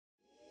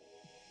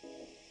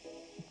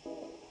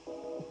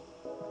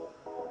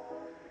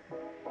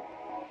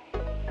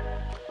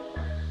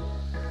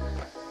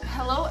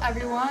Hello,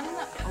 everyone.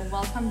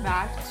 Welcome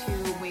back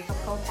to Wake Up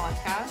Call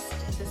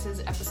podcast. This is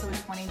episode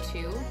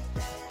 22.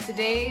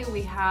 Today,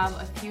 we have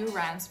a few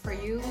rants for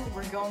you.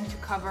 We're going to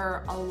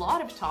cover a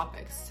lot of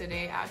topics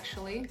today,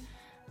 actually.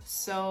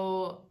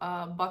 So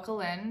buckle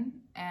in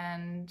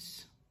and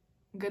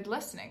good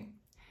listening.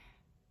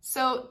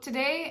 So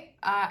today,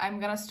 I'm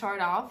going to start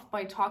off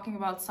by talking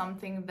about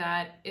something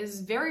that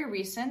is very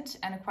recent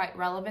and quite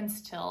relevant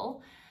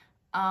still.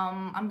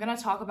 I'm going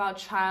to talk about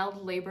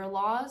child labor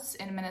laws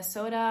in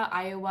Minnesota,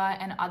 Iowa,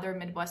 and other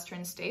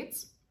Midwestern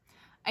states.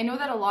 I know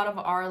that a lot of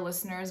our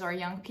listeners are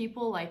young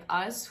people like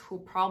us who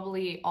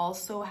probably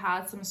also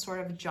had some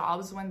sort of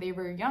jobs when they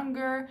were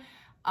younger.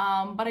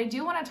 But I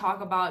do want to talk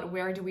about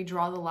where do we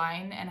draw the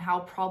line and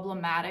how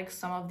problematic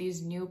some of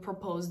these new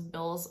proposed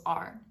bills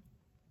are.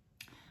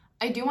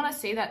 I do want to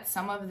say that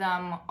some of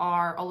them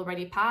are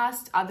already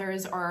passed,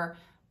 others are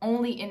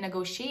only in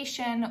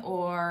negotiation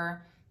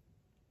or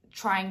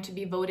trying to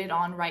be voted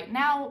on right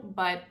now,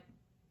 but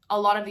a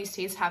lot of these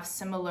states have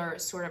similar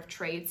sort of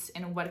traits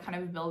in what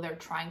kind of bill they're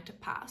trying to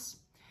pass.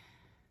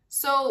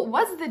 So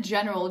what's the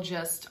general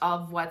gist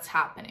of what's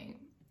happening?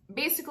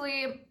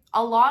 Basically,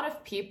 a lot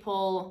of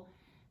people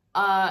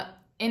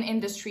in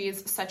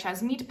industries such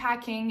as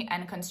meatpacking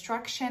and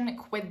construction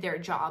quit their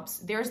jobs.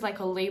 There's like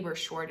a labor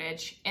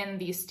shortage in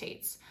these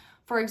states.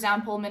 For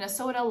example,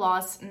 Minnesota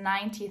lost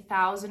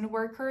 90,000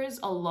 workers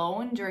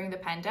alone during the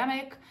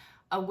pandemic,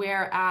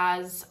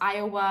 whereas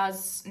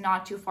Iowa's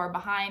not too far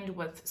behind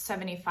with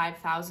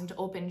 75,000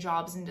 open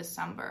jobs in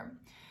December.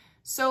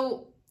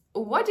 So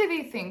what do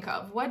they think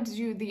of? What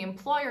do the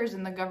employers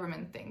and the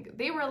government think?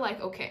 They were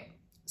like, okay,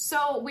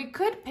 so we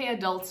could pay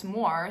adults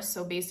more,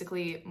 so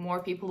basically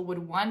more people would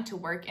want to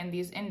work in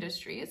these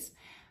industries.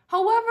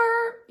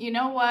 However, you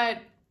know what?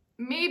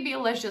 Maybe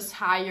let's just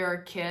hire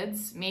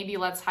kids. Maybe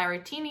let's hire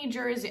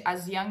teenagers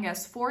as young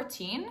as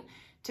 14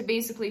 to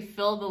basically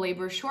fill the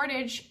labor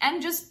shortage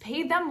and just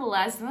pay them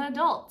less than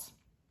adults.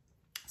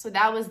 So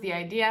that was the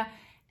idea.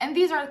 And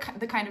these are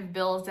the kind of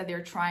bills that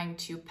they're trying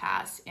to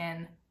pass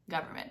in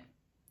government.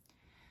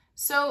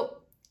 So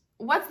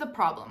what's the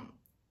problem?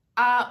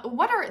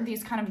 What are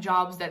these kind of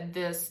jobs that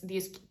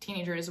these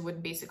teenagers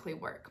would basically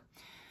work?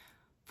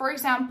 For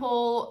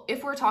example,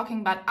 if we're talking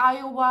about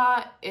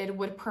Iowa, it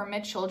would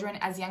permit children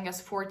as young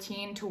as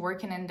 14 to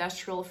work in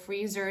industrial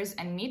freezers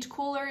and meat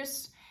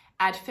coolers.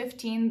 At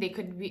 15, they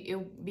could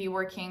be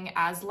working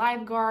as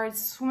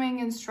lifeguards, swimming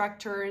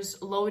instructors,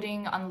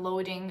 loading,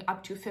 unloading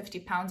up to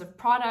 50 pounds of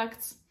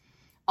products.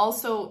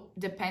 Also,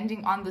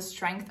 depending on the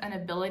strength and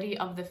ability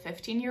of the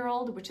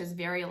 15-year-old, which is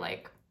very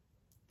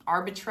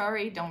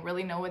arbitrary, don't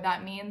really know what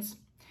that means.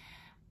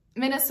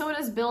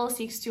 Minnesota's bill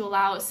seeks to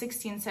allow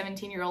 16,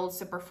 17-year-olds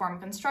to perform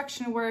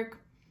construction work,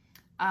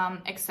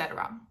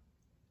 etc.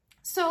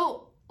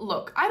 So,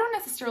 look, I don't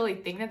necessarily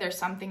think that there's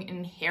something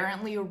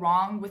inherently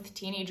wrong with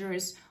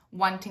teenagers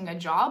wanting a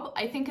job.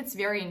 I think it's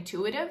very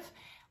intuitive.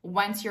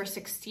 Once you're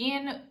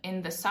 16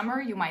 in the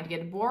summer, you might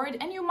get bored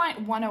and you might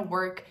want to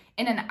work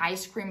in an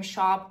ice cream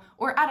shop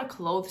or at a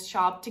clothes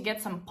shop to get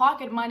some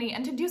pocket money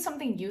and to do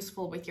something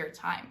useful with your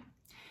time.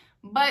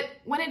 But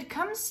when it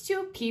comes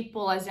to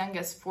people as young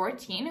as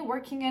 14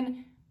 working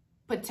in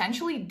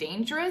potentially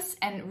dangerous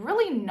and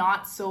really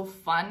not so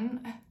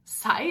fun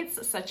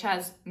sites such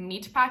as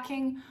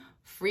meatpacking,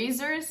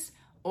 freezers,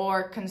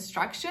 or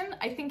construction,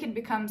 I think it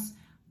becomes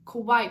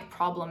quite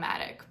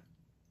problematic.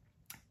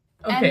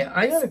 Okay,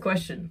 I got a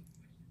question.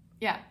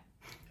 Yeah.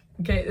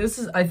 Okay, this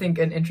is, I think,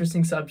 an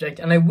interesting subject,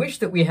 and I wish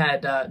that we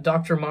had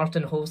Dr.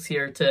 Martin Holz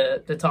here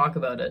to talk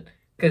about it,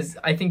 because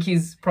I think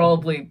he's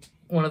probably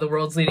one of the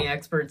world's leading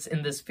experts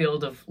in this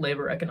field of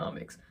labor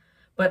economics.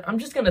 But I'm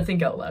just going to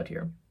think out loud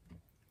here.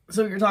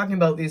 So you're talking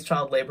about these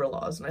child labor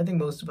laws, and I think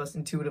most of us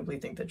intuitively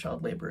think that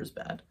child labor is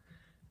bad.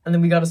 And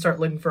then we got to start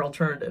looking for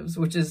alternatives,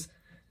 which is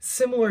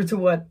similar to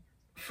what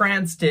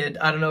France did.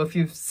 I don't know if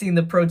you've seen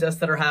the protests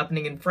that are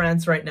happening in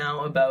France right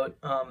now about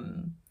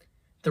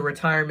the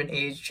retirement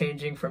age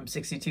changing from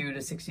 62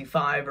 to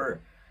 65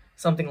 or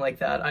something like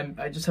that.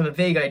 I just have a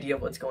vague idea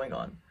of what's going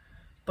on.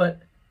 But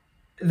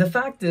the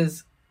fact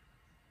is,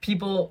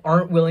 people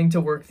aren't willing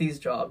to work these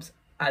jobs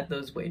at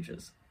those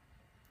wages.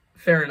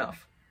 Fair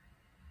enough.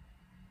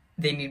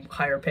 They need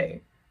higher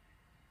pay.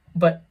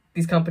 But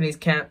these companies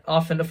can't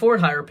often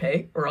afford higher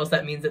pay, or else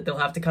that means that they'll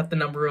have to cut the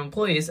number of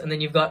employees, and then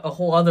you've got a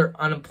whole other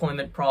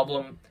unemployment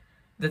problem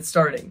that's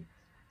starting.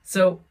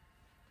 So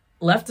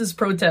leftist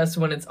protests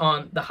when it's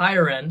on the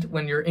higher end,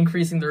 when you're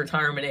increasing the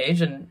retirement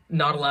age and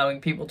not allowing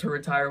people to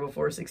retire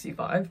before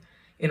 65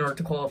 in order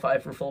to qualify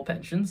for full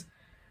pensions.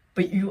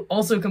 But you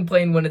also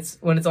complain when it's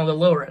on the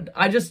lower end.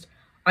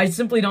 I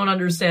simply don't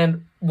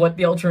understand what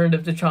the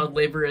alternative to child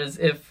labor is.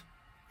 It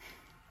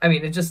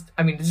just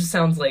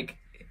sounds like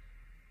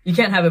you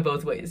can't have it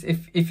both ways.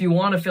 If you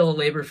want to fill a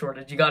labor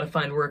shortage, you got to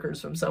find workers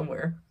from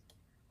somewhere,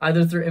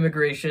 either through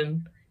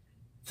immigration,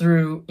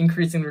 through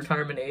increasing the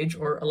retirement age,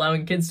 or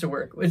allowing kids to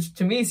work, which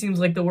to me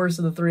seems like the worst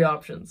of the three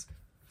options.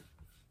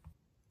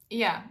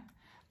 Yeah.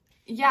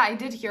 Yeah, I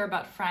did hear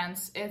about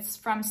France. It's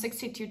from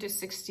 62 to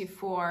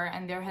 64,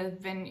 and there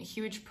have been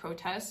huge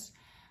protests.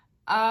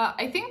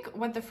 I think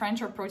what the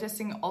French are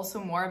protesting also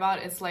more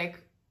about is like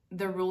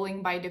the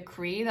ruling by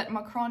decree that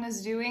Macron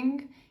is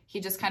doing. He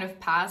just kind of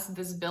passed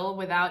this bill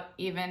without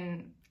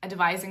even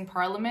advising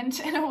parliament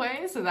in a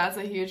way, so that's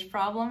a huge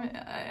problem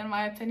in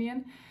my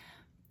opinion.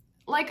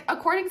 Like,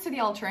 according to the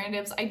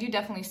alternatives, I do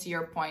definitely see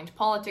your point.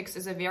 Politics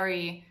is a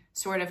very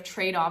sort of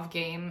trade-off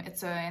game.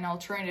 It's an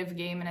alternative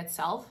game in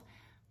itself.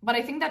 But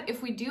I think that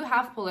if we do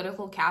have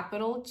political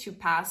capital to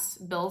pass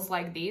bills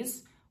like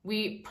these,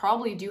 we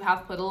probably do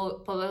have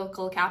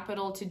political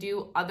capital to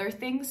do other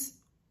things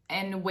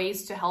and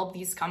ways to help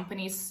these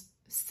companies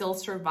still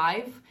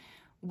survive,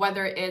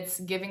 whether it's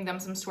giving them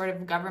some sort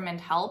of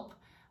government help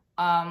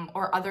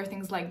or other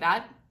things like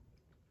that.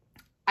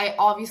 I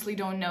obviously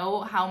don't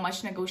know how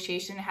much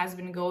negotiation has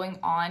been going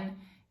on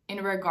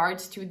in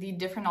regards to the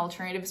different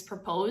alternatives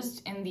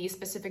proposed in these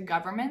specific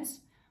governments,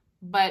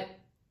 but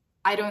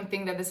I don't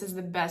think that this is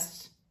the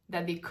best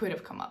that they could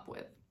have come up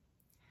with.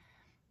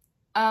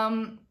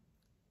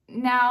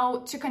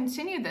 Now, to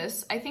continue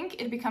this, I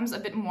think it becomes a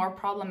bit more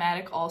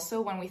problematic also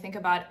when we think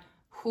about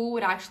who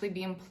would actually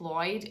be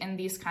employed in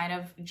these kind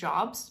of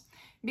jobs.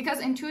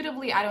 Because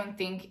intuitively, I don't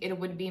think it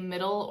would be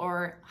middle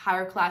or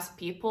higher class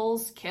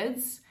people's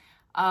kids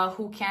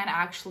who can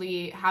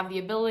actually have the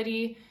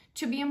ability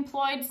to be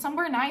employed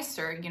somewhere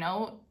nicer, you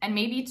know, and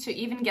maybe to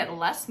even get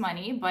less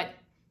money, but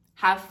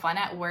have fun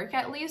at work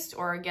at least,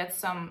 or get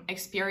some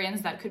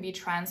experience that could be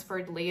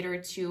transferred later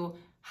to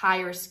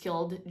higher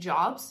skilled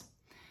jobs.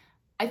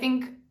 I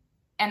think,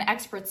 and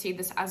experts say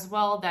this as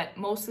well, that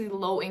mostly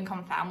low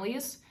income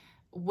families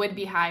would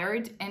be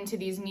hired into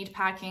these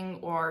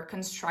meatpacking or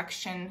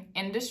construction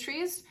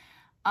industries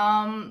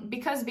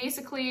because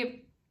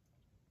basically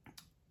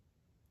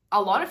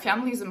a lot of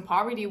families in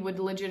poverty would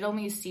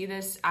legitimately see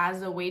this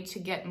as a way to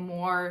get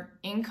more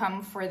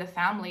income for the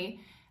family,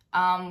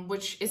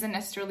 which isn't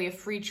necessarily a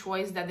free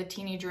choice that the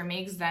teenager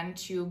makes then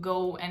to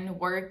go and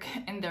work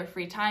in their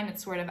free time.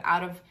 It's sort of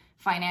out of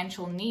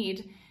financial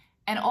need.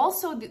 And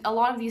also, a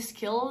lot of these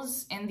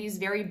skills in these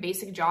very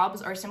basic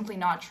jobs are simply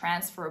not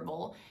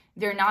transferable.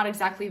 They're not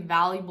exactly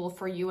valuable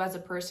for you as a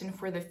person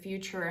for the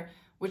future,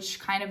 which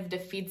kind of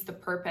defeats the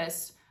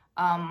purpose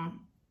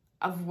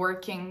of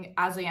working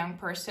as a young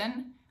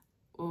person,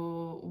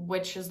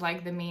 which is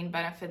like the main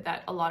benefit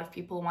that a lot of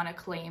people want to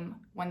claim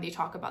when they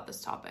talk about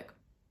this topic.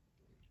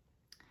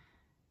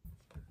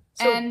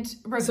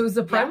 So is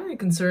the primary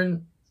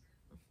concern,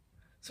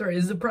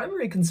 is the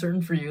primary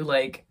concern for you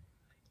like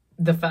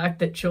the fact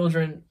that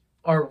children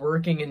are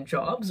working in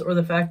jobs, or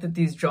the fact that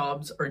these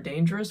jobs are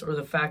dangerous, or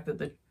the fact that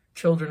the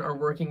children are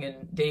working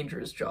in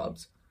dangerous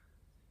jobs?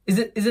 Is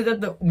it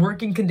that the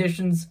working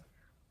conditions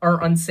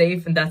are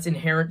unsafe and that's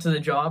inherent to the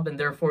job and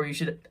therefore you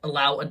should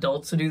allow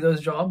adults to do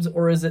those jobs?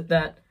 Or is it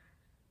that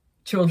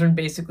children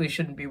basically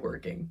shouldn't be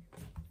working?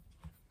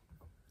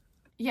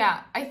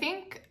 Yeah, I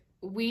think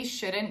we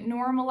shouldn't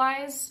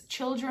normalize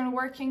children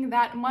working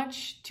that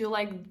much to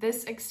like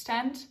this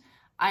extent.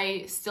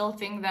 I still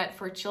think that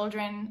for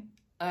children,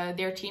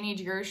 their teenage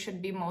years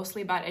should be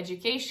mostly about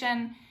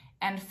education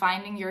and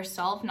finding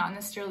yourself, not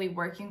necessarily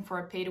working for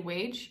a paid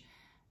wage.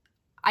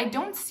 I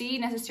don't see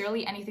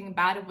necessarily anything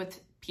bad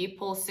with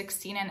people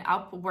 16 and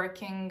up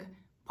working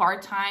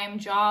part-time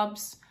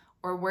jobs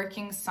or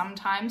working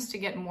sometimes to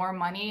get more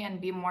money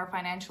and be more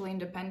financially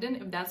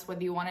independent if that's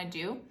what you want to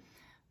do.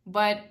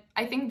 But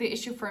I think the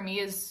issue for me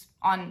is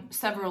on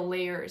several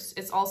layers.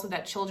 It's also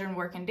that children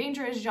work in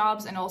dangerous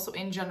jobs, and also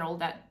in general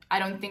that I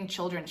don't think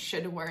children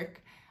should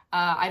work.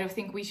 I don't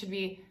think we should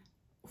be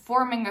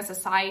forming a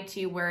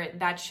society where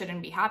that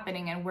shouldn't be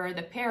happening and where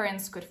the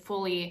parents could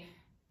fully,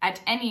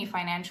 at any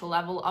financial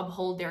level,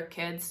 uphold their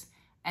kids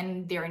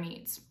and their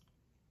needs.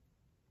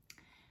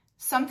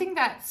 Something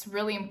that's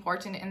really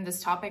important in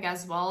this topic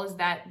as well is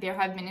that there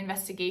have been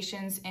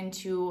investigations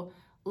into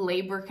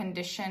labor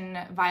condition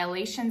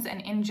violations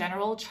and in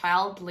general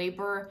child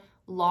labor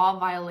law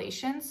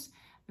violations.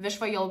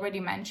 Vishwa, you already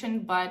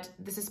mentioned, but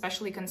this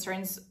especially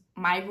concerns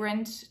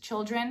migrant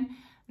children.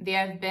 They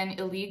have been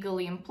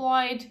illegally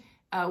employed,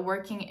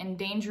 working in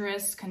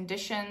dangerous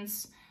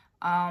conditions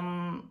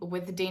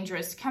with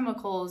dangerous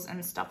chemicals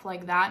and stuff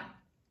like that.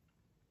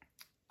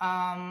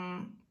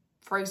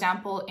 For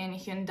example, in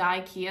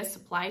Hyundai Kia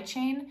supply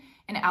chain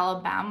in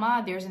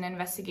Alabama, there's an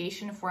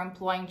investigation for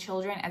employing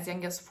children as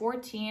young as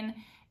 14,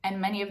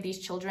 and many of these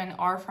children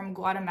are from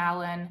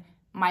Guatemalan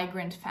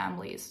migrant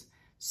families.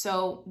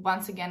 So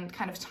once again,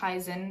 kind of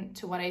ties in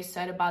to what I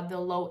said about the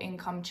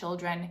low-income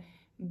children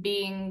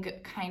being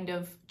kind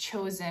of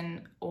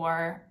chosen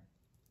or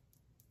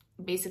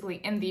basically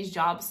in these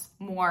jobs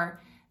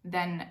more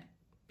than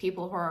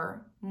people who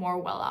are more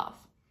well off.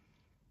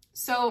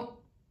 So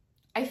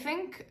I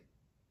think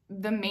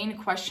the main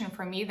question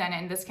for me then,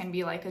 and this can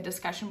be like a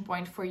discussion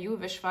point for you,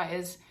 Vishwa,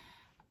 is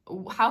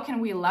how can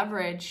we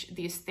leverage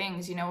these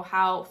things? You know,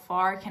 how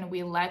far can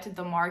we let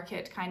the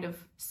market kind of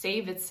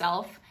save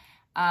itself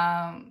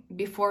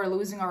before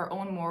losing our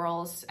own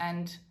morals,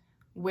 and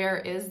where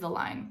is the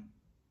line?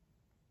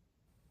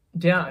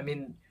 Yeah, I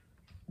mean,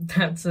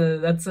 that's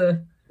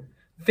a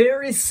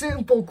very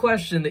simple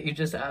question that you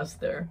just asked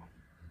there.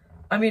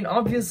 I mean,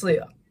 obviously,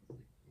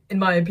 in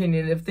my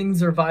opinion, if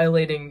things are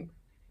violating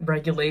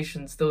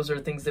regulations, those are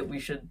things that we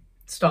should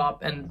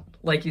stop. And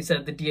like you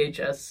said, the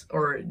DHS,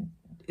 or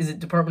is it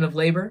Department of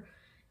Labor?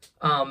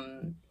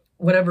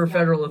 Whatever Yeah.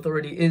 federal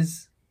authority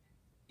is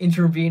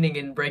intervening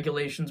in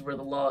regulations where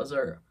the laws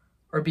are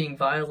being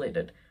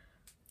violated.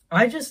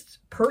 I just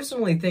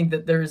personally think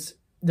that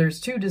there's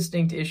two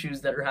distinct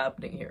issues that are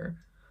happening here.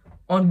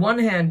 On one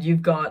hand,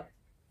 you've got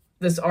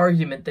this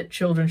argument that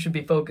children should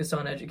be focused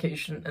on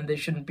education and they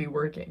shouldn't be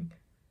working.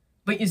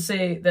 But you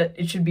say that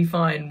it should be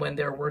fine when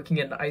they're working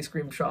in an ice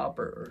cream shop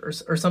or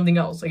something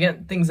else.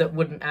 Again, things that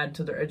wouldn't add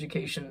to their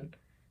education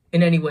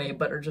in any way,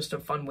 but are just a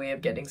fun way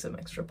of getting some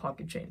extra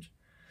pocket change.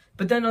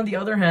 But then on the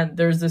other hand,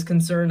 there's this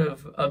concern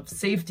of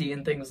safety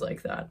and things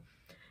like that.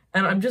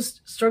 And I'm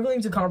just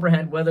struggling to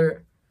comprehend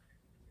whether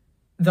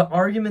the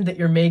argument that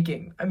you're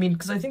making, I mean,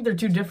 because I think they're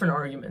two different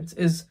arguments,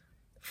 is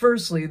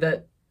firstly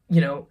that,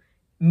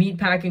 meat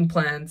packing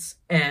plants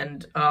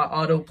and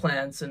auto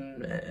plants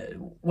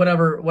and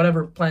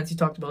whatever plants you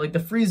talked about, like the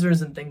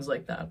freezers and things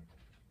like that,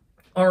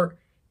 are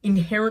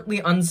inherently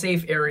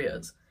unsafe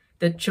areas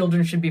that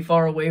children should be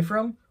far away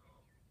from,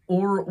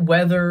 or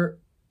whether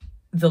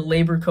the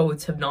labor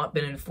codes have not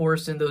been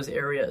enforced in those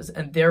areas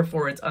and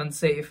therefore it's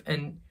unsafe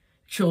and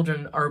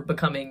children are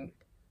becoming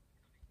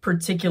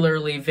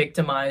particularly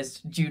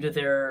victimized due to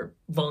their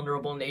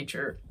vulnerable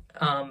nature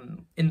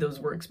in those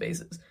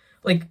workspaces.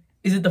 Like,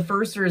 is it the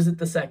first or is it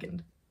the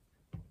second?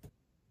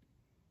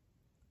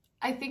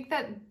 I think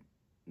that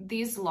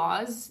these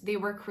laws, they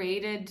were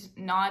created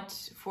not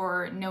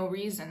for no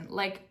reason.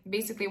 Like,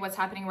 basically what's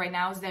happening right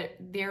now is that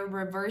they're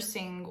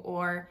reversing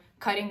or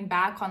cutting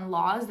back on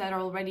laws that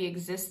already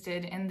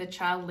existed in the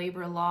child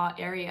labor law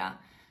area.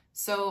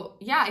 So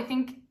yeah, I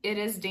think it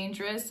is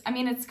dangerous. I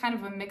mean, it's kind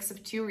of a mix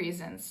of two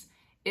reasons.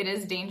 It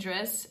is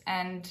dangerous,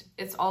 and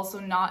it's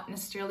also not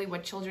necessarily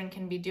what children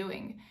can be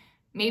doing.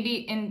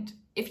 Maybe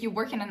if you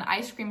work in an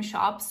ice cream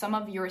shop, some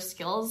of your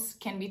skills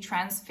can be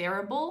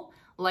transferable.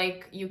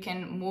 Like, you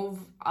can move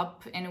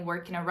up and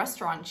work in a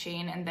restaurant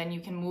chain, and then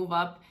you can move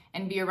up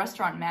and be a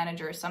restaurant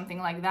manager or something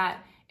like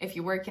that. If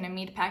you work in a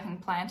meat packing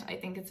plant, I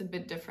think it's a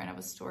bit different of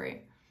a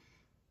story.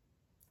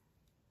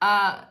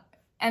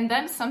 And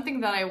then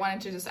something that I wanted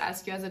to just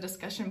ask you as a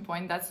discussion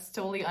point that's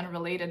totally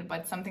unrelated,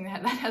 but something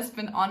that has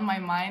been on my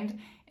mind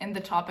in the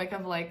topic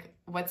of like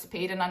what's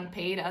paid and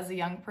unpaid as a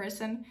young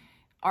person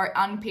are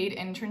unpaid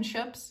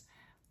internships.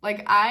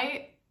 Like,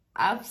 I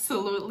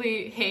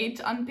absolutely hate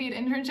unpaid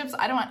internships.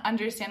 I don't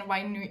understand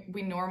why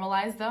we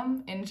normalize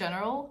them in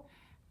general.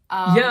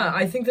 Yeah,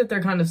 I think that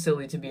they're kind of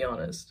silly, to be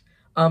honest.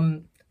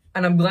 And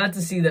I'm glad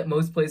to see that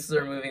most places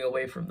are moving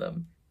away from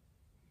them.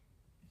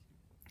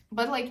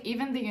 But like,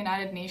 even the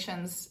United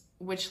Nations,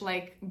 which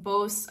like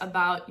boasts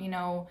about,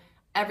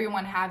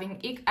 everyone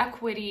having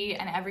equity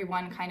and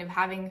everyone kind of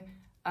having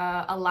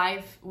a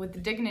life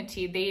with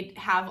dignity, they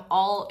have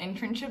all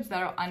internships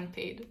that are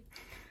unpaid.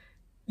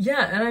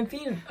 Yeah,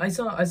 and I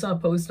saw a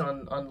post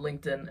on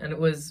LinkedIn, and it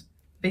was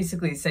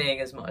basically saying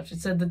as much. It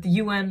said that the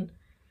UN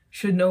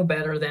should know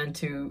better than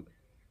to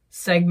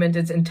segment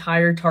its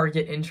entire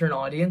target intern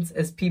audience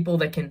as people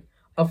that can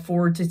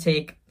afford to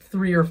take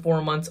 3 or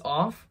 4 months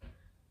off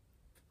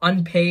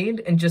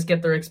unpaid and just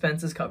get their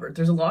expenses covered.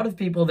 There's a lot of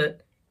people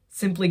that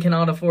simply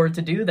cannot afford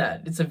to do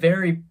that. It's a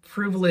very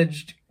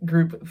privileged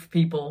group of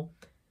people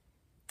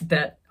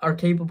that are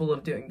capable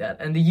of doing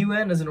that. And the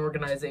UN as an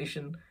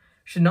organization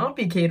should not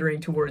be catering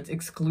towards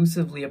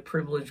exclusively a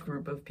privileged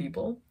group of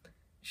people. It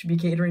should be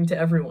catering to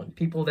everyone,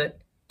 people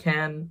that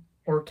can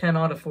or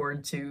cannot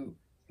afford to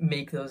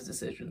make those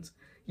decisions.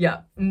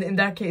 Yeah, in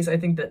that case, I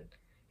think that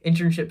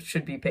internships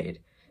should be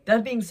paid.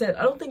 That being said,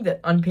 I don't think that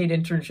unpaid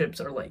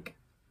internships are like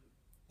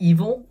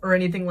evil or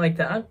anything like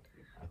that.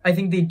 I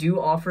think they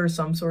do offer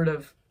some sort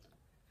of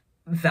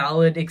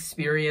valid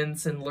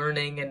experience and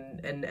learning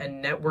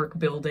and network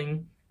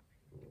building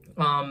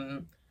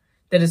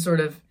that is sort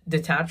of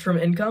detached from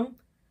income.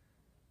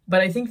 But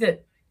I think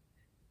that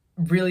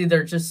really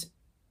they're just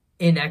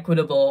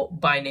inequitable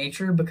by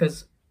nature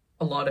because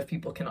a lot of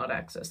people cannot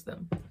access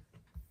them.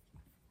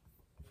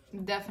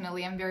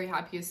 Definitely. I'm very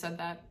happy you said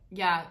that.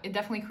 Yeah, it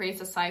definitely creates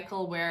a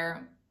cycle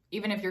where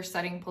even if you're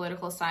studying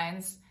political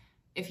science,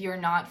 if you're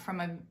not from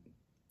a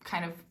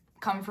kind of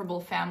comfortable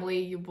family,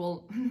 you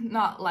will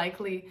not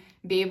likely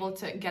be able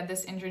to get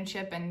this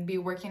internship and be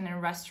working in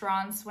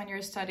restaurants when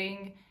you're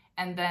studying.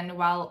 And then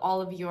while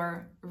all of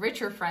your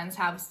richer friends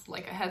have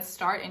like a head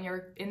start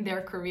in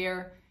their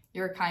career,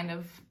 you're kind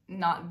of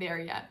not there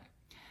yet.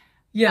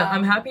 Yeah,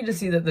 I'm happy to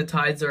see that the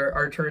tides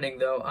are turning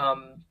though.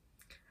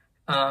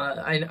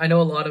 I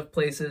know a lot of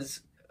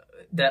places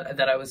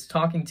that I was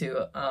talking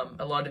to,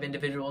 a lot of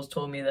individuals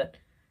told me that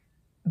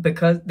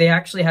because they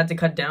actually had to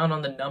cut down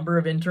on the number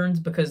of interns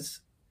because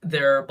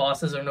their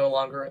bosses are no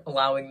longer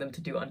allowing them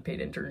to do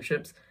unpaid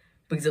internships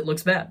because it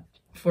looks bad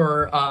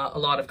for a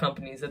lot of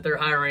companies that they're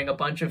hiring a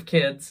bunch of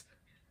kids,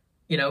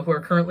 who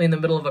are currently in the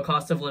middle of a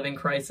cost of living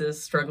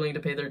crisis, struggling to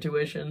pay their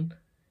tuition,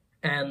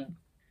 and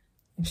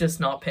just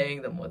not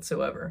paying them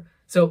whatsoever.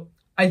 So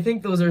I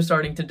think those are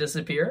starting to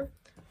disappear.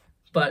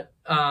 But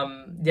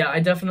yeah,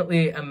 I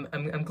definitely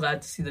I'm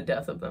glad to see the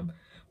death of them.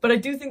 But I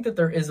do think that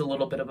there is a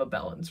little bit of a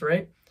balance,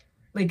 right?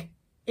 Like,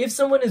 if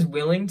someone is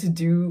willing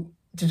to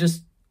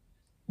just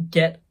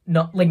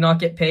not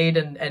get paid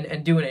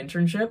and do an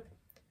internship,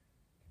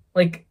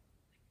 like,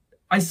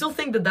 I still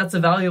think that that's a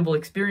valuable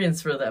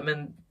experience for them,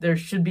 and they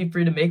should be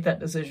free to make that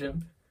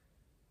decision.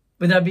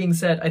 With that being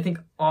said, I think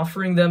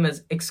offering them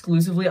as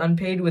exclusively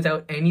unpaid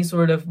without any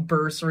sort of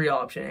bursary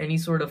option, any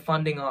sort of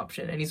funding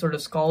option, any sort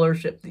of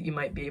scholarship that you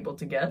might be able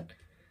to get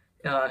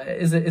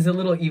is a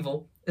little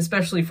evil,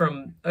 especially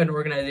from an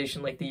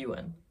organization like the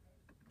UN.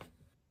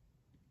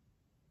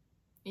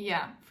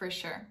 Yeah, for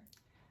sure.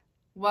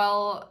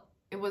 Well,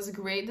 it was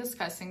great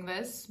discussing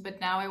this,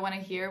 but now I want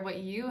to hear what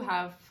you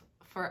have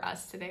for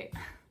us today.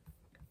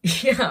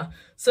 Yeah,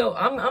 so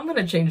I'm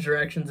gonna change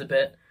directions a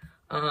bit.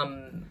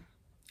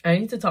 I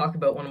need to talk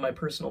about one of my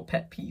personal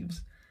pet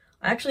peeves.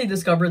 I actually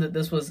discovered that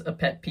this was a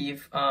pet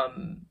peeve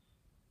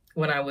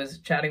when I was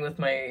chatting with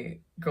my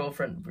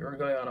girlfriend. We were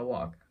going on a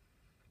walk,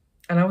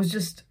 and I was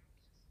just,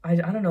 I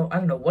don't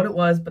know what it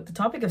was, but the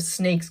topic of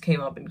snakes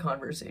came up in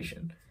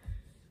conversation.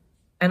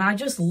 And I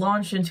just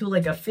launched into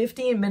like a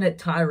 15-minute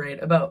tirade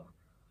about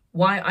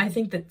why I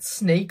think that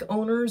snake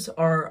owners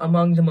are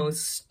among the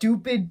most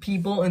stupid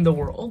people in the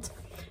world.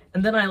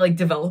 And then I like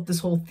developed this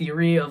whole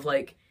theory of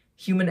like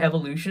human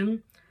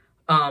evolution,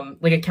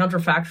 like a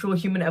counterfactual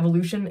human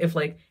evolution. If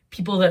like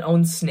people that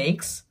own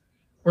snakes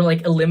were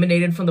like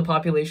eliminated from the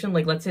population,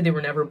 like let's say they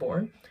were never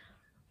born,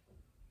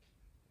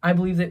 I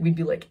believe that we'd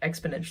be like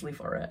exponentially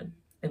far ahead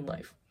in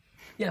life.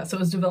 Yeah, so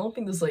I was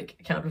developing this like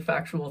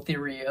counterfactual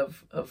theory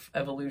of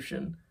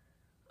evolution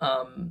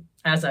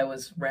as I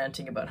was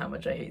ranting about how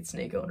much I hate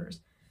snake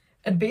owners.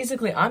 And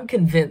basically, I'm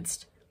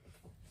convinced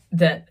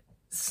that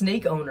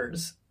snake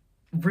owners'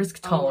 risk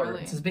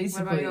tolerance is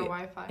basically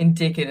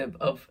indicative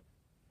of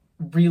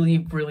really,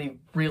 really,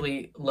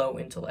 really low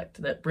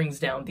intellect that brings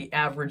down the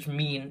average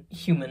mean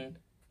human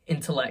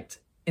intellect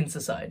in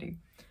society.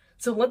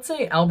 So let's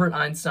say Albert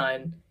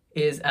Einstein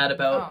is at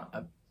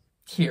about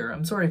here.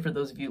 I'm sorry for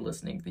those of you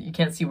listening that you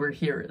can't see where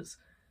here is.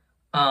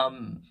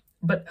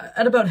 But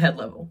at about head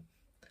level.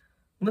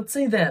 Let's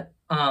say that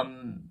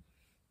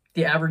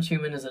the average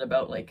human is at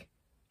about like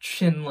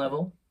chin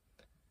level.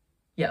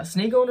 Yeah,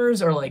 snake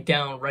owners are like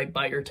down right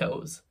by your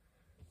toes.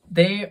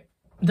 Their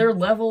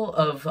level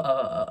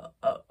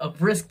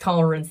of risk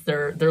tolerance,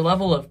 their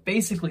level of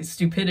basically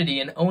stupidity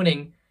in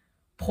owning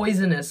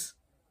poisonous,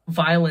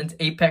 violent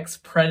apex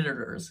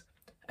predators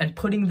and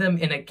putting them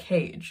in a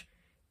cage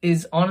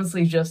is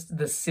honestly just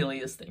the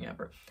silliest thing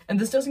ever. And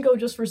this doesn't go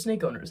just for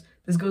snake owners.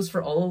 This goes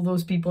for all of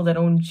those people that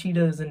own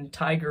cheetahs and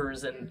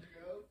tigers and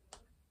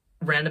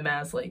random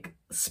ass like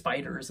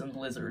spiders and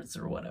lizards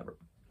or whatever.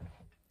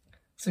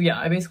 So yeah,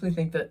 I basically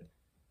think that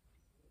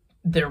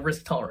their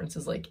risk tolerance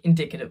is like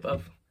indicative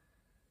of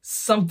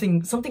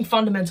something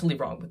fundamentally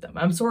wrong with them.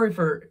 I'm sorry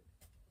for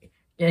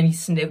any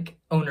snake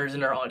owners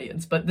in our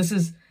audience, but this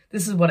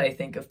is what I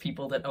think of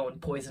people that own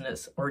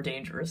poisonous or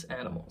dangerous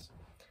animals.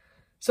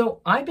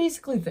 So I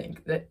basically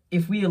think that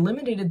if we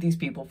eliminated these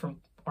people from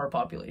our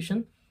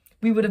population,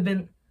 we would have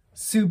been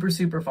super,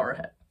 super far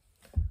ahead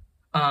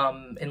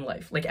in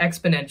life, like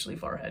exponentially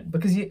far ahead.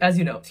 Because as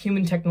you know,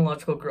 human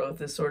technological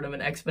growth is sort of an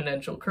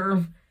exponential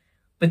curve,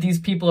 but these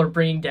people are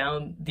bringing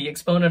down the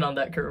exponent on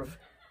that curve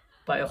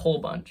by a whole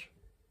bunch.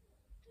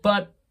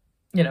 But,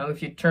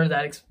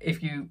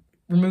 if you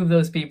remove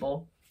those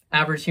people,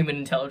 average human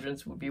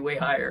intelligence would be way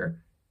higher,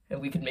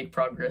 and we could make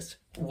progress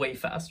way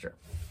faster.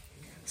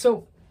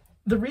 So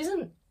the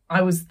reason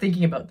I was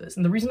thinking about this,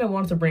 and the reason I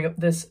wanted to bring up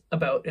this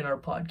about in our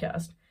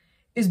podcast,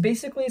 is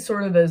basically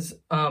sort of as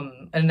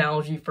an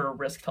analogy for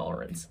risk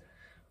tolerance.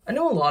 I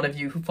know a lot of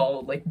you who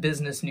follow like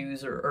business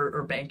news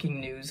or banking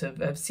news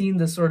have seen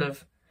this sort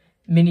of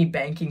mini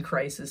banking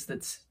crisis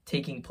that's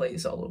taking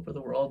place all over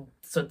the world.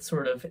 So it's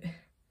sort of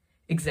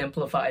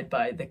exemplified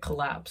by the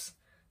collapse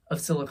of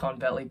Silicon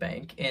Valley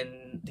Bank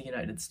in the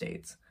United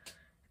States.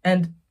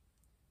 And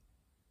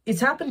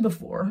it's happened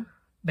before.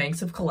 Banks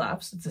have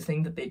collapsed. It's a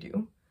thing that they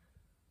do.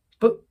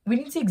 But we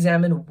need to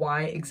examine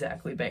why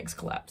exactly banks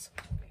collapse.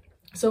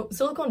 So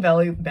Silicon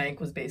Valley Bank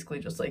was basically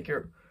just like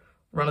your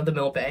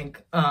run-of-the-mill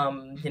bank,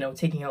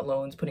 taking out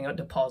loans, putting out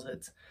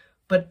deposits.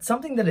 But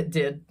something that it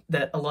did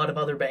that a lot of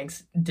other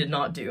banks did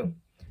not do,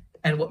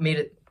 and what made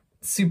it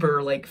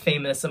super like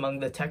famous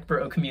among the tech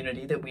bro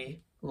community that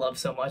we love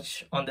so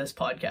much on this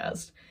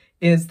podcast,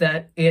 is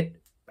that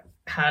it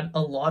had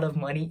a lot of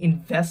money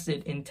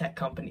invested in tech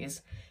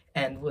companies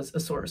and was a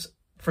source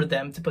for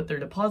them to put their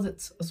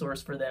deposits, a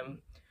source for them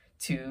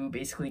to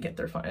basically get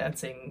their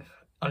financing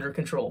under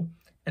control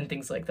and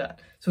things like that.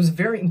 So it was a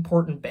very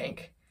important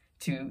bank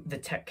to the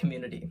tech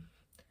community.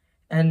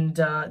 And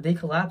they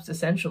collapsed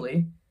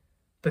essentially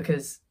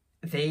because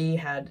they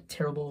had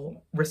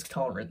terrible risk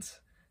tolerance.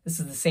 This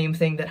is the same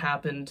thing that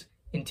happened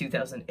in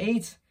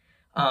 2008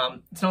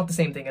 It's not the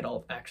same thing at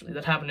all, actually.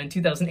 That happened in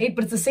 2008,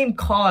 but it's the same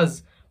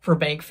cause for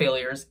bank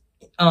failures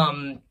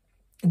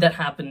that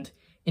happened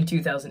in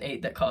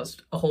 2008 that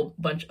caused a whole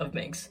bunch of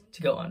banks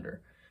to go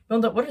under.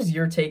 Melinda, what is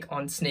your take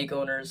on snake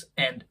owners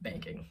and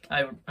banking?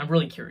 I'm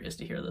really curious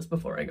to hear this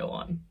before I go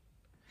on.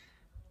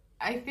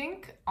 I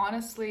think,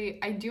 honestly,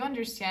 I do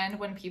understand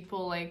when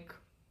people, like,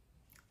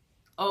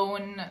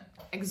 own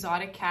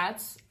exotic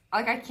cats.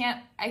 Like,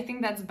 I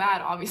think that's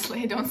bad,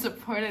 obviously. I don't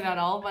support it at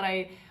all, but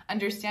I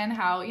understand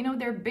how,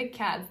 they're big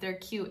cats, they're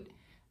cute.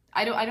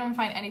 I don't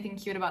find anything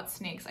cute about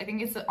snakes. I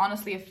think it's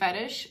honestly a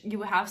fetish.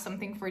 You have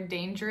something for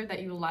danger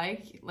that you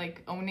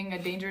like owning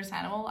a dangerous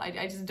animal.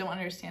 I just don't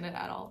understand it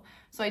at all.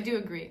 So I do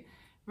agree.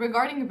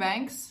 Regarding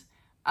banks,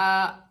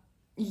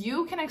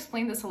 you can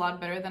explain this a lot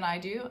better than I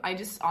do.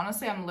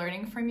 I'm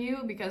learning from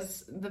you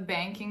because the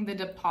banking, the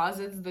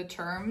deposits, the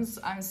terms,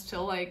 I'm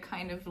still like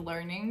kind of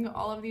learning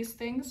all of these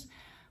things.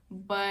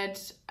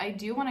 But I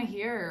do want to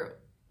hear,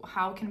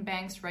 how can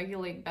banks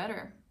regulate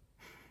better?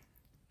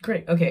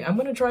 Great. Okay, I'm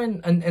going to try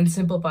and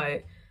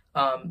simplify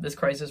this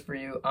crisis for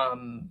you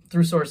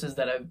through sources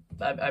that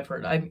I've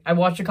heard. I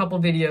watched a couple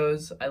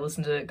videos, I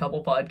listened to a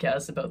couple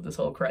podcasts about this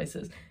whole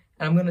crisis,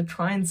 and I'm going to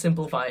try and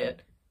simplify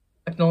it,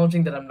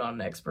 acknowledging that I'm not an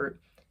expert,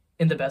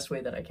 in the best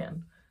way that I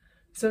can.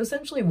 So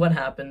essentially what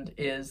happened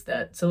is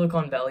that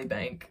Silicon Valley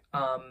Bank,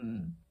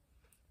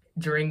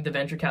 during the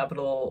venture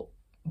capital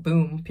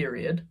boom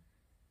period,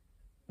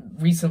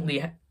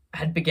 recently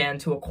had began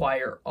to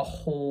acquire a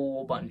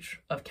whole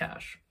bunch of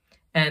cash.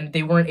 And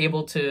they weren't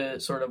able to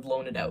sort of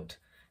loan it out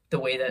the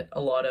way that a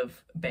lot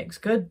of banks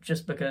could,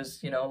 just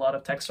because, a lot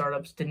of tech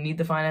startups didn't need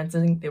the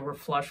financing. They were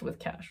flush with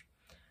cash.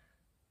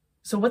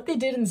 So what they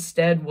did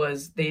instead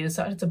was they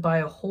decided to buy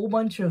a whole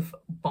bunch of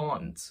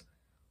bonds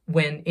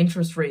when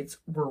interest rates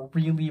were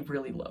really,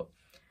 really low.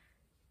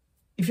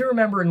 If you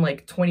remember in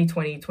like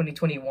 2020,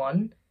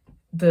 2021,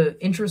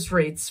 the interest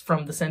rates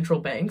from the central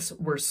banks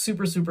were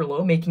super, super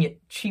low, making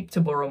it cheap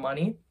to borrow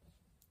money.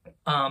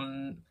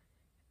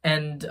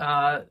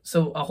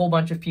 So a whole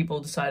bunch of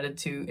people decided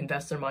to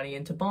invest their money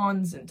into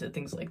bonds, into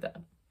things like that.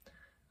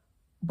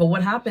 But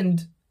what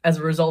happened as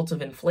a result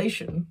of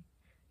inflation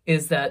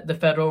is that the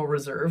Federal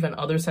Reserve and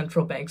other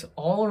central banks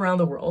all around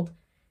the world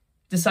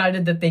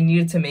decided that they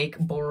needed to make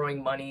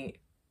borrowing money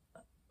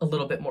a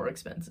little bit more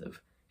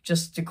expensive,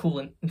 just to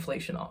cool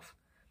inflation off.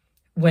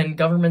 When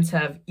governments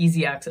have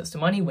easy access to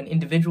money, when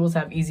individuals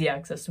have easy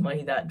access to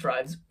money, that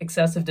drives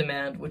excessive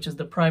demand, which is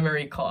the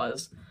primary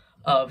cause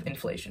of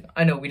inflation.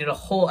 I know we did a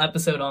whole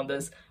episode on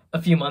this a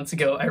few months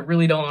ago. I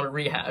really don't want to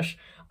rehash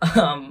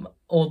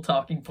old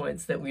talking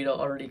points that we'd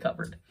already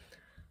covered.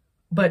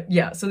 But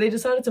yeah, so they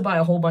decided to buy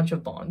a whole bunch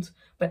of bonds.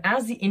 But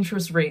as the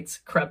interest rates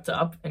crept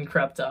up and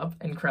crept up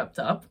and crept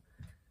up,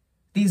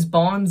 these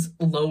bonds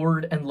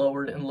lowered and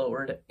lowered and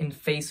lowered in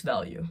face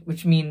value,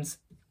 which means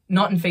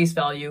not in face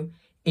value,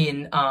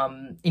 in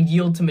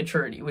yield to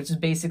maturity, which is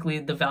basically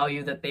the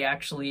value that they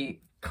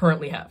actually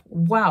currently have.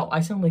 Wow,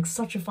 I sound like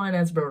such a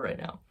finance bro right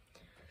now.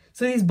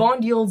 So these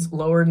bond yields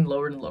lowered and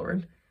lowered and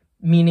lowered,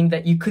 meaning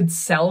that you could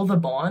sell the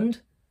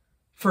bond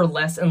for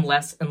less and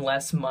less and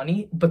less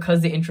money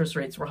because the interest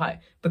rates were high.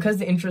 Because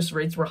the interest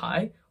rates were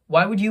high,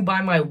 why would you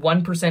buy my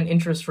 1%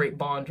 interest rate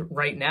bond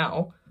right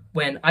now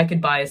when I could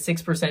buy a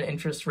 6%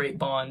 interest rate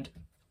bond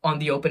on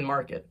the open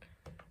market?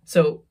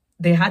 So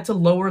they had to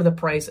lower the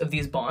price of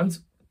these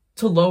bonds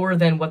to lower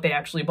than what they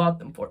actually bought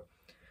them for,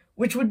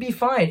 which would be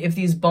fine if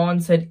these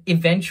bonds had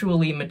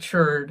eventually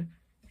matured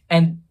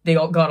and they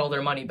all got all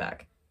their money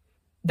back.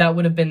 That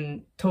would have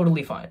been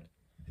totally fine.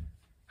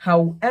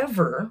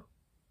 However,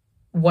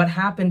 what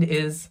happened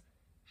is,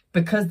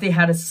 because they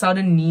had a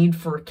sudden need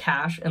for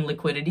cash and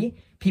liquidity,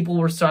 people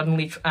were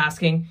suddenly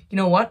asking, you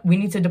know what, we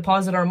need to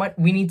deposit our money,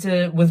 we need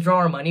to withdraw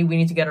our money, we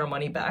need to get our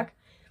money back.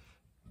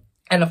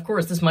 And of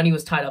course, this money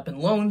was tied up in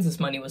loans, this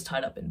money was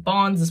tied up in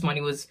bonds, this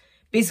money was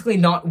basically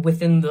not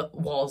within the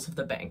walls of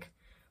the bank.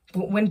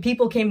 But when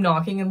people came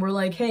knocking and were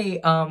like, hey,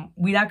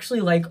 we'd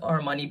actually like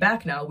our money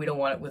back now, we don't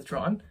want it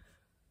withdrawn,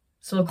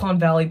 Silicon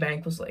Valley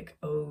Bank was like,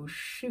 oh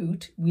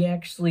shoot, we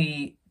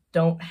actually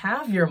don't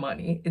have your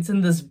money. It's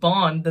in this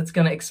bond that's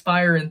going to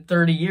expire in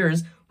 30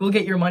 years. We'll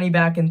get your money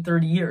back in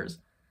 30 years.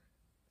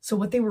 So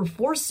what they were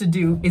forced to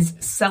do is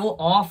sell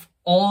off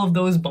all of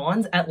those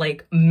bonds at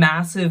like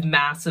massive,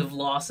 massive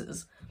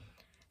losses.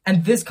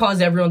 And this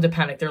caused everyone to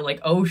panic. They're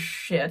like, oh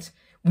shit,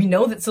 we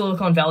know that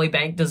Silicon Valley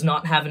Bank does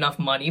not have enough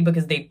money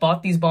because they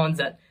bought these bonds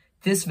at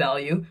this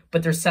value,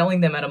 but they're selling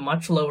them at a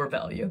much lower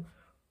value.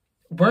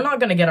 We're not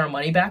going to get our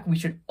money back. We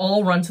should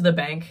all run to the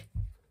bank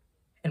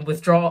and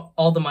withdraw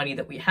all the money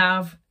that we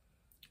have.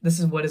 This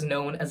is what is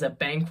known as a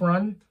bank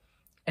run.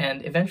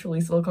 And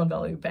eventually Silicon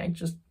Valley Bank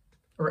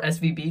or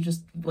SVB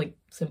just like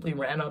simply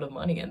ran out of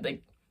money, and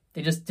they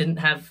just didn't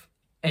have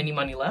any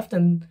money left,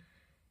 and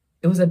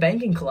it was a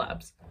banking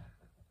collapse.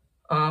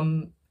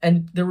 And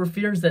there were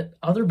fears that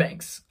other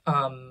banks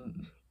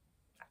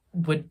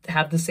would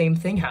have the same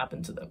thing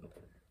happen to them.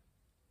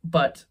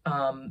 But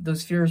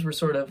those fears were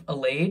sort of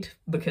allayed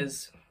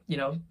because,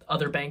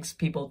 other banks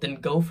people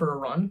didn't go for a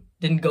run,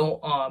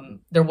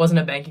 there wasn't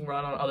a banking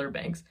run on other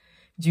banks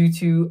due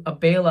to a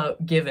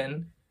bailout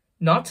given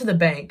not to the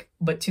bank,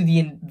 but to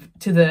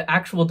the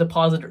actual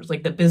depositors,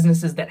 like the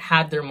businesses that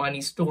had their money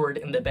stored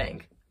in the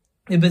bank,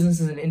 the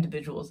businesses and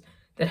individuals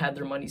that had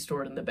their money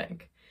stored in the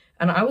bank.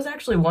 And I was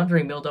actually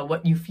wondering, Milda,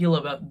 what you feel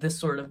about this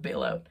sort of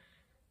bailout.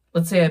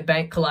 Let's say a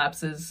bank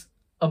collapses,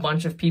 a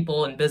bunch of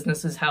people and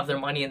businesses have their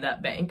money in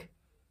that bank.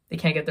 They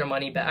can't get their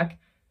money back.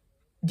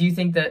 Do you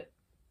think that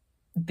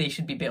they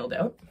should be bailed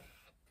out?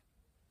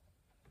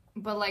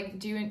 But like,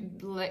 do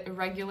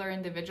regular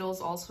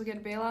individuals also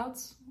get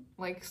bailouts?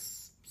 Like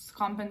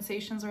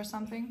compensations or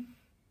something?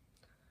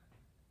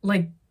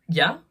 Like,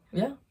 yeah.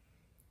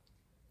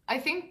 I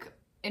think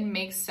it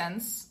makes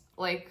sense.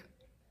 Like,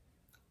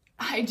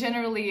 I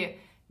generally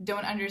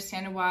don't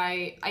understand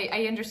why.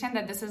 I understand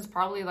that this is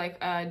probably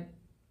like a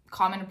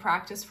common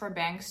practice for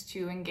banks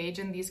to engage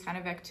in these kind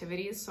of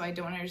activities, so I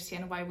don't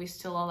understand why we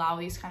still allow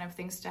these kind of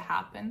things to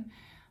happen.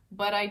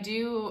 But I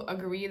do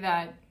agree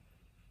that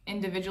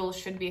individuals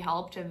should be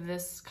helped if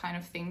this kind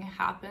of thing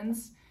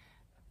happens.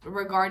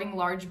 Regarding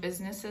large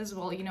businesses,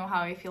 well, you know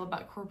how I feel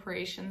about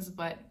corporations,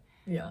 but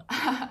yeah,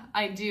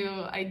 I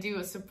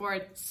do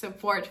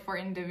support for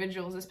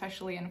individuals,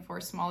 especially and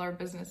for smaller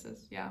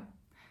businesses.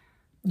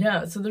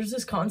 Yeah, so there's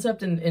this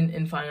concept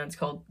in finance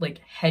called like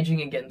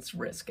hedging against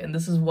risk, and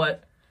this is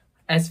what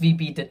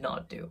SVB did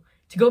not do.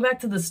 To go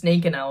back to the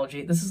snake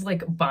analogy, this is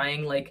like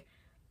buying like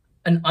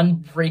an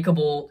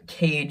unbreakable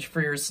cage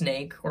for your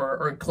snake,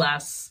 or a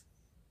glass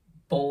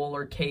bowl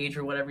or cage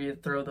or whatever you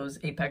throw those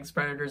apex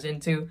predators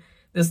into.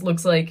 This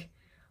looks like,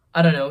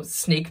 I don't know,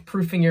 snake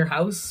proofing your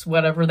house,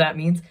 whatever that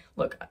means.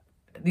 Look,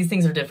 these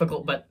things are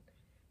difficult, but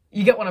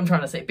you get what I'm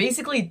trying to say.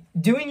 Basically,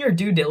 doing your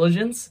due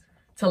diligence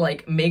to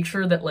like make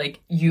sure that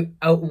like you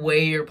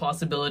outweigh your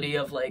possibility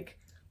of like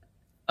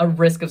a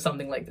risk of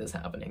something like this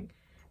happening.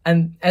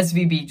 And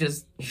SVB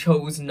just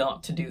chose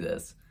not to do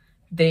this.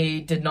 They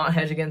did not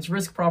hedge against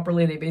risk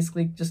properly. They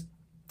basically just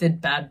did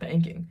bad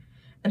banking.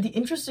 And the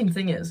interesting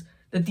thing is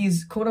that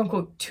these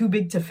quote-unquote too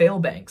big to fail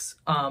banks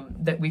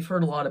that we've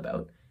heard a lot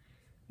about,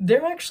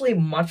 they're actually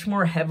much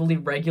more heavily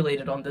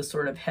regulated on this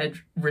sort of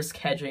risk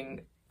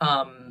hedging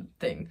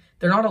thing.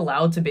 They're not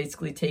allowed to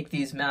basically take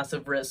these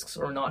massive risks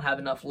or not have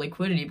enough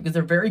liquidity because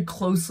they're very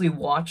closely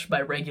watched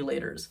by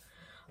regulators.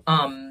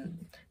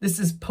 This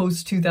is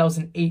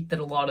post-2008 that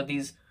a lot of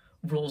these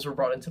rules were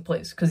brought into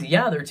place. Because,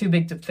 yeah, they're too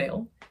big to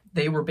fail.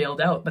 They were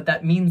bailed out, but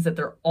that means that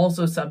they're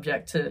also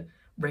subject to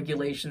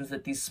regulations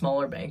that these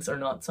smaller banks are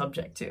not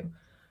subject to.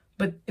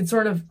 But it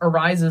sort of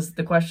arises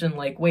the question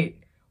like,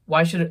 wait,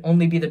 why should it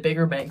only be the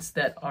bigger banks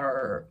that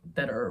are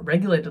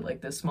regulated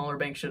like this? Smaller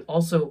banks should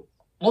also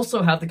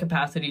have the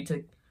capacity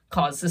to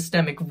cause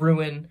systemic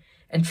ruin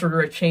and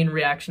trigger a chain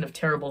reaction of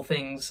terrible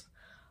things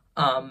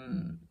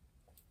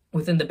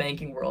within the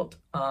banking world.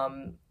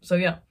 So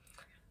yeah.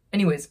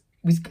 Anyways,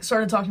 we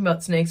started talking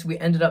about snakes. We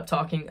ended up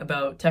talking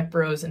about tech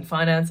bros and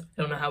finance.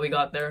 I don't know how we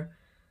got there.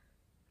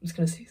 I'm just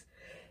gonna sneeze.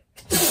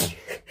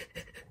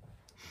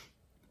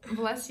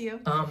 Bless you.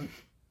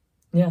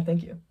 Yeah,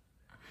 thank you.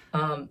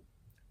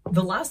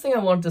 The last thing I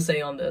wanted to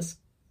say on this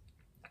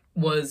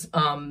was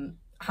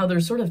how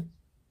there's sort of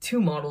two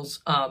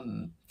models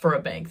for a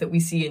bank that we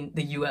see in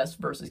the US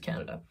versus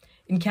Canada.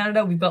 In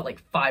Canada, we've got like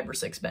 5 or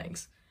 6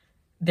 banks.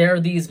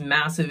 They're these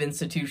massive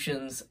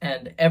institutions,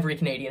 and every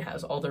Canadian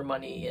has all their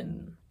money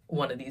in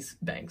one of these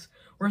banks.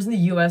 Whereas in the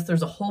US,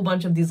 there's a whole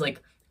bunch of these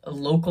like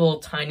local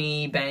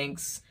tiny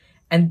banks,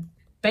 and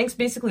banks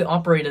basically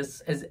operate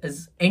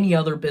as any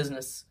other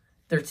business.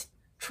 They're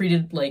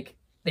treated like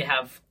they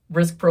have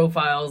risk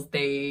profiles.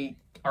 They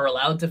are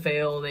allowed to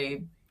fail.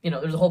 There's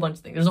a whole bunch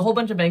of things. There's a whole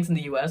bunch of banks in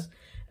the US,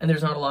 and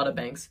there's not a lot of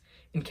banks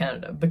in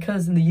Canada.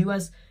 Because in the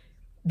US,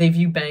 they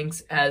view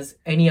banks as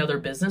any other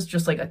business,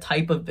 just like a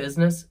type of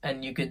business,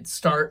 and you could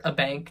start a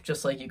bank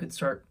just like you could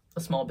start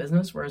a small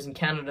business. Whereas in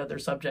Canada, they're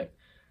subject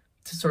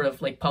to sort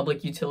of like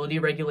public utility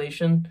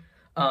regulation.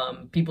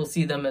 People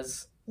see them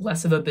as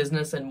less of a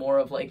business and more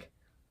of like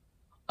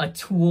a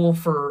tool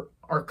for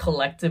our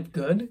collective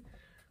good.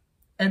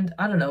 And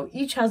I don't know,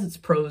 each has its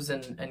pros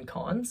and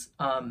cons.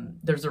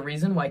 There's a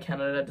reason why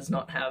Canada does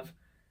not have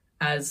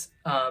as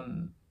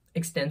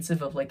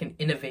extensive of like an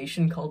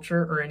innovation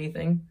culture or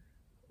anything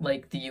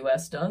like the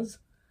US does.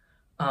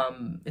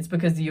 It's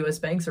because the US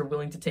banks are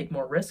willing to take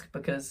more risk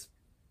because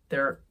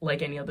they're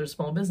like any other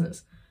small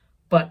business.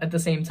 But at the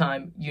same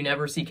time, you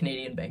never see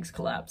Canadian banks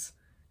collapse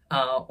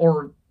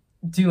or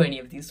do any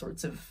of these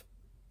sorts of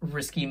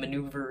risky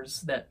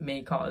maneuvers that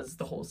may cause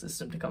the whole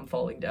system to come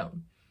falling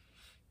down.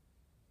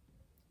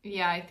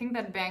 Yeah, I think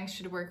that banks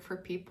should work for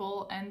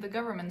people and the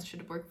governments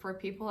should work for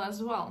people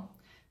as well.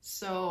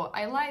 So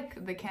I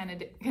like the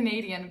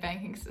Canadian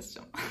banking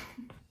system.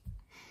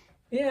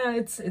 Yeah,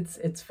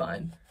 it's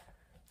fine.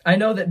 I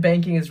know that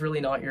banking is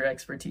really not your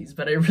expertise,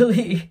 but I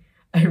really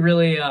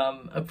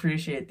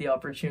appreciate the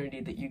opportunity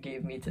that you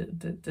gave me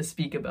to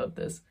speak about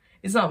this.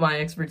 It's not my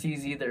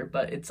expertise either,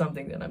 but it's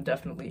something that I'm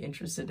definitely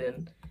interested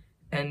in,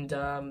 and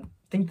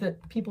think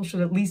that people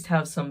should at least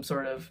have some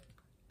sort of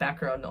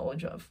background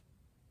knowledge of.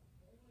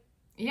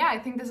 Yeah, I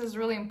think this is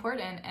really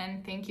important,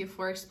 and thank you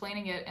for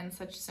explaining it in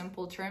such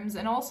simple terms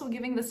and also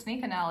giving the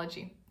snake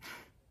analogy.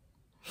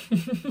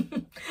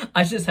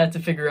 I just had to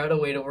figure out a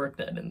way to work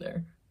that in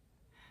there.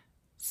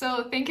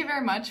 So thank you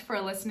very much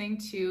for listening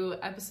to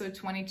episode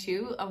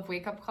 22 of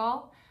Wake Up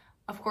Call.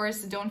 Of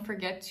course, don't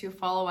forget to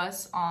follow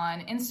us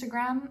on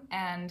Instagram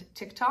and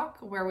TikTok,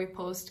 where we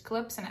post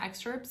clips and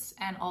excerpts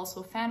and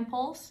also fan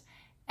polls.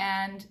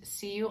 And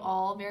see you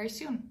all very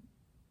soon.